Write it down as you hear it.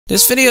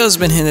This video has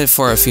been hinted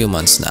for a few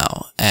months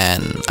now,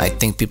 and I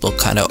think people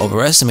kinda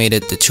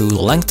overestimated the true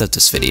length of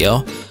this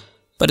video,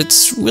 but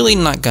it's really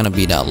not gonna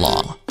be that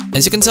long.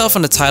 As you can tell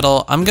from the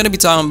title, I'm gonna be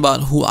talking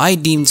about who I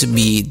deem to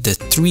be the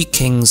three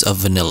kings of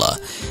vanilla.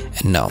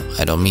 And no,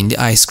 I don't mean the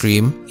ice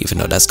cream, even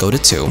though that's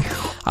goated too.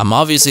 I'm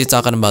obviously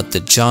talking about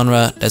the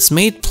genre that's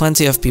made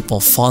plenty of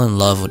people fall in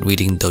love with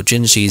reading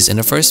doujinshis in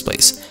the first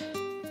place,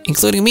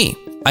 including me.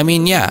 I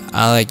mean, yeah,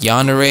 I like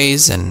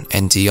yanderes and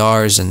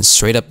NTRs and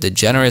straight up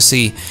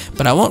degeneracy,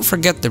 but I won't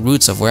forget the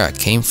roots of where I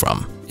came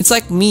from. It's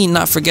like me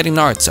not forgetting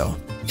Naruto.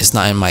 It's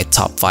not in my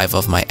top 5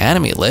 of my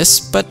anime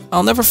list, but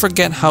I'll never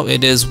forget how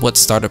it is what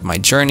started my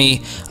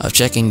journey of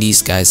checking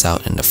these guys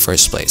out in the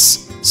first place.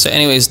 So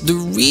anyways, the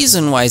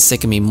reason why it's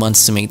taken me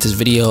months to make this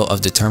video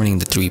of determining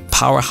the 3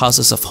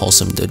 powerhouses of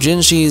wholesome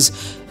doujinshis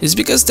is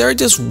because there are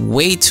just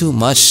way too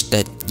much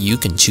that you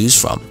can choose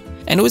from.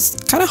 And it was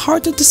kinda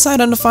hard to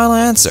decide on the final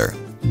answer.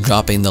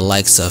 Dropping the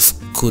likes of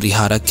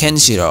Kurihara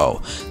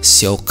Kenshiro,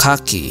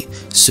 Shiokaki,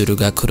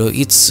 Suruga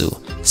Kuroitsu,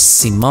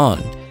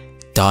 Simon,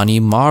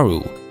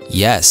 Danimaru.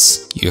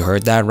 Yes, you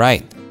heard that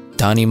right.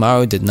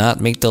 Danimaru did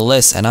not make the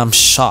list and I'm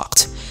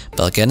shocked,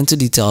 but I'll get into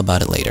detail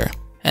about it later.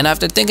 And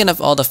after thinking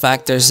of all the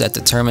factors that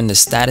determine the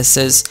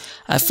statuses,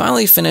 I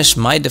finally finished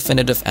my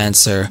definitive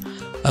answer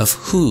of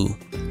who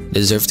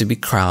deserved to be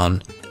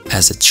crowned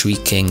as the 3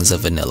 kings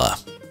of vanilla.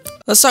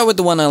 Let's start with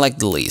the one I like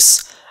the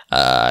least,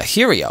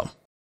 Hiryo.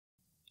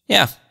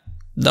 Yeah,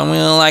 don't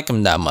really like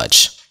him that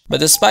much. But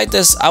despite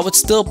this, I would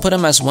still put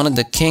him as one of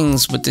the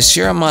kings with the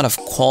sheer amount of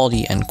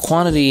quality and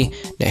quantity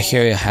that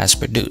Hiryo has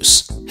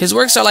produced. His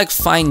works are like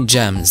fine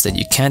gems that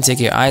you can't take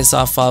your eyes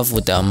off of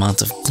with the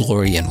amount of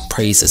glory and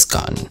praise it's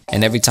gotten.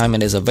 And every time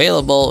it is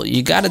available,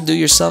 you gotta do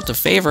yourself the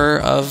favor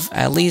of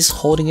at least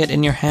holding it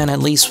in your hand at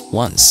least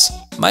once.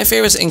 My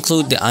favorites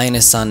include the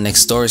Aine-san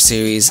Next Door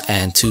series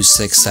and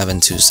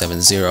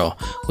 267270,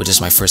 which is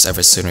my first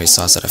ever Tsuneri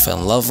sauce that I fell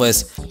in love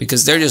with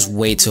because they're just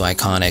way too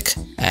iconic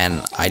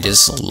and I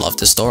just love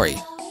the story.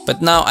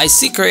 But now I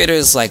see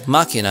creators like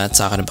Makina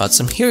talking about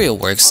some Hiryo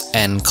works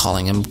and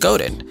calling him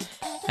goated.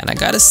 And I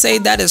gotta say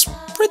that is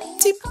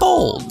pretty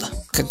bold,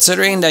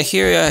 considering that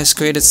Hiryo has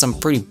created some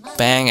pretty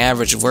bang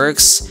average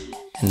works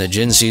and the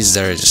doujinshis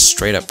that are just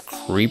straight up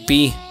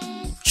creepy,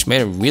 which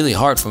made it really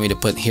hard for me to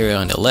put Hiryo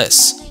on the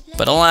list.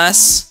 But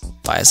alas,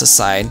 bias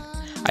aside,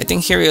 I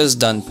think Hiryo's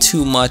done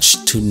too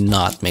much to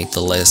not make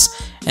the list,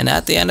 and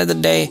at the end of the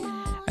day,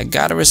 I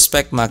gotta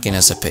respect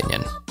Makina's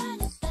opinion.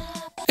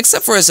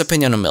 Except for his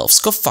opinion on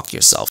MILFs, go fuck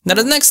yourself. Now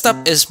the next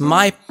up is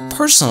my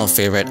personal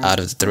favorite out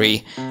of the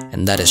 3,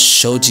 and that is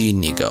Shoji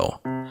Nigo.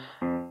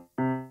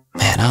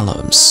 Man, I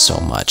love him so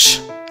much.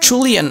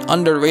 Truly an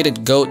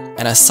underrated goat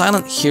and a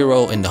silent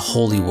hero in the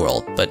holy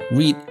world, but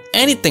read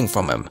anything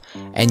from him,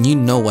 and you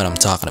know what I'm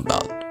talking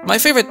about. My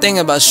favorite thing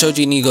about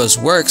Shoji Nigo's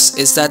works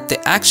is that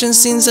the action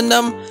scenes in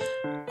them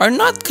are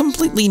not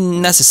completely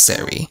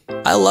necessary.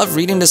 I love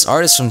reading this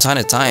artist from time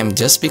to time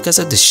just because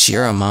of the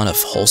sheer amount of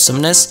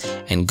wholesomeness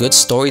and good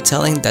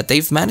storytelling that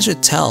they've managed to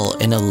tell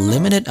in a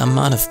limited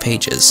amount of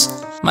pages.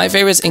 My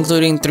favorites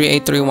including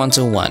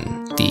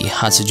 383121, the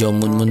Hatsujo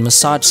Moon Moon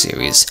Massage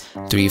series,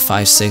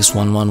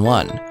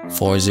 356111,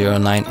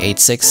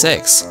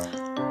 409866.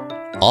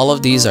 All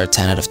of these are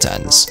 10 out of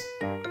 10s.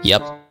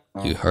 Yep,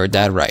 you heard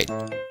that right.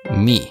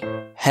 Me,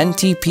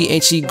 Henty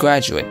PhD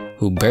graduate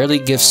who barely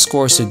gives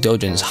scores to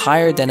doujins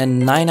higher than a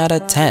 9 out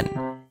of 10,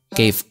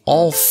 gave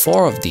all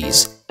 4 of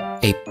these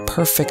a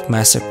perfect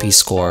masterpiece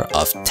score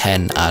of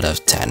 10 out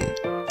of 10.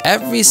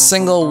 Every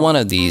single one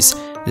of these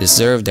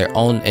deserve their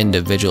own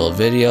individual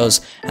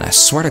videos, and I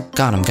swear to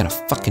God I'm gonna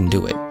fucking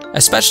do it.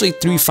 Especially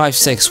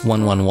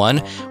 356111,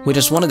 which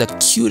is one of the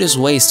cutest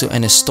ways to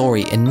end a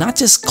story in not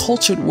just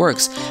cultured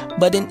works,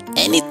 but in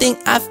anything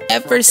I've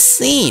ever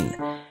seen.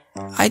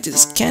 I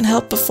just can't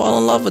help but fall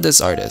in love with this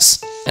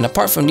artist. And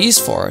apart from these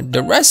 4,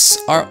 the rest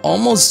are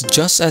almost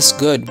just as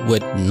good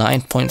with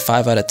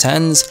 9.5 out of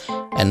 10s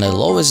and the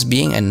lowest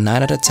being a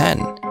 9 out of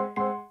 10.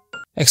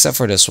 Except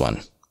for this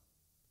one.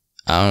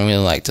 I don't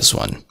really like this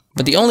one.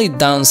 But the only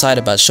downside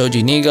about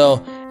Shoji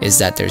Nigo is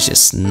that there's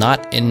just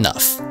not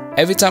enough.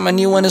 Every time a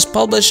new one is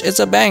published, it's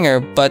a banger,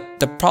 but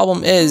the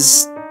problem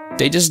is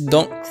they just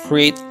don't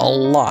create a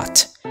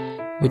lot,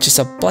 which is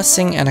a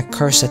blessing and a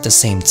curse at the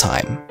same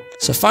time.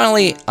 So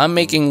finally, I'm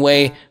making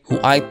way who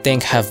I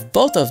think have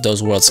both of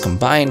those worlds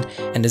combined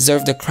and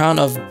deserve the crown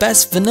of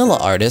best vanilla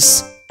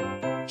artist,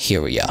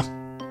 Hiryo.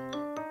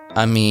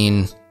 I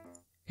mean,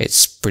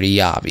 it's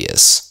pretty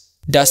obvious.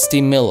 Dusty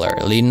Miller,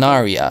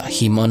 Linaria,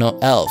 Himono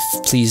Elf,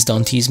 Please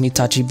Don't Tease Me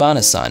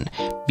Tachibana-san,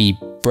 Be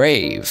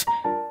Brave.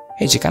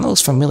 Hey, she kinda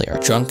looks familiar.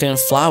 Drunken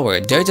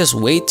Flower, there are just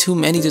way too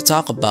many to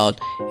talk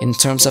about in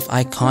terms of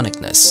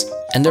iconicness.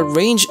 And the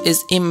range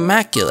is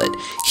immaculate.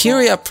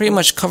 Hiryo pretty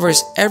much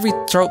covers every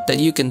trope that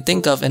you can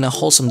think of in a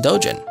wholesome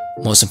doujin.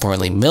 Most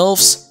importantly,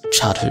 MILFs,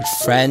 childhood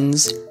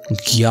friends,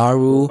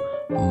 gyaru,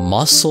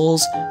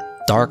 muscles,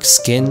 dark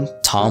skin,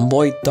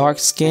 tomboy dark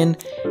skin,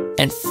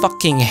 and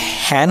fucking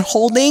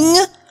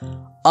hand-holding?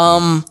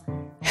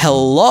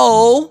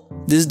 Hello?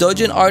 This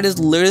doujin artist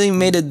literally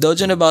made a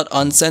doujin about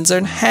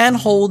uncensored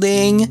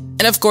hand-holding.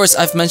 And of course,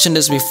 I've mentioned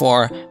this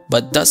before,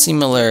 but Dusty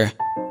Miller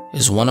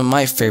is one of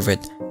my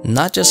favorite,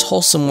 not just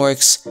wholesome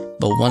works,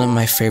 but one of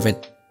my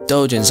favorite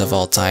doujins of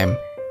all time,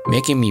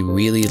 making me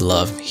really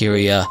love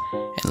Hiria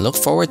and look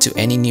forward to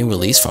any new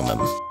release from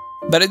him.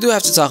 But I do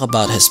have to talk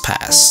about his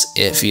past.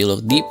 If you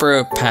look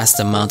deeper past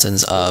the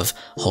mountains of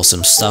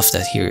wholesome stuff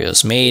that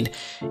Hiria's made,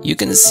 you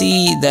can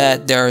see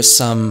that there are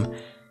some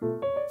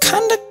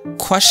kinda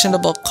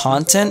questionable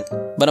content,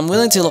 but I'm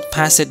willing to look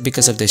past it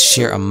because of the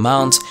sheer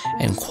amount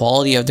and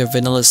quality of their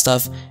vanilla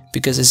stuff,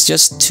 because it's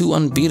just too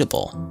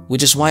unbeatable,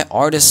 which is why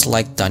artists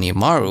like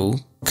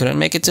Danimaru couldn't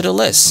make it to the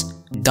list.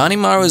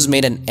 Danimaru's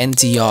made an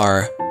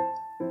NTR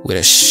with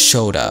a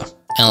Shota,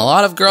 and a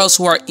lot of girls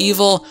who are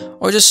evil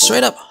or just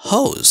straight up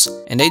hoes,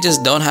 and they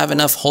just don't have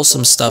enough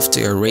wholesome stuff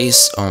to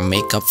erase or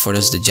make up for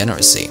this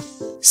degeneracy.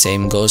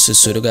 Same goes to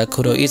Suruga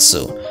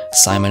Kuroitsu,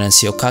 Simon and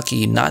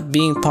Shiokaki not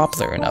being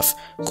popular enough,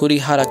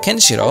 Kurihara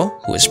Kenshiro,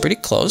 who is pretty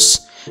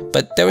close,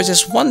 but there was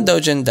just one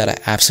doujin that I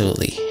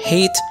absolutely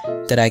hate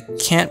that I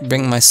can't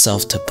bring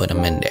myself to put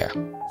him in there.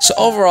 So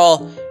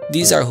overall,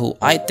 these are who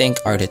I think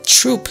are the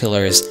true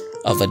pillars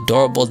of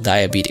adorable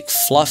diabetic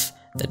fluff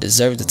that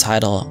deserve the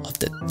title of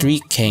the Three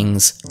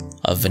Kings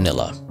of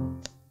Vanilla.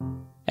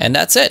 And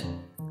that's it.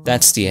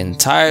 That's the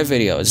entire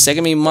video. It's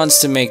taken me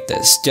months to make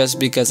this just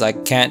because I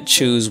can't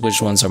choose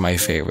which ones are my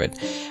favorite.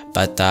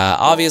 But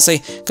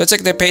obviously, go check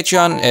their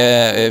Patreon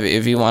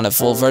if you want a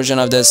full version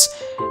of this.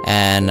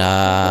 And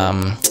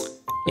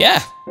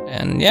yeah,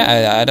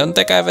 I don't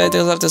think I have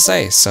anything left to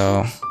say.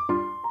 So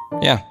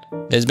yeah,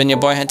 this has been your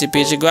boy Henty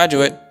PhD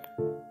Graduate,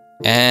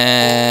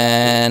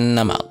 and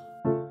I'm out.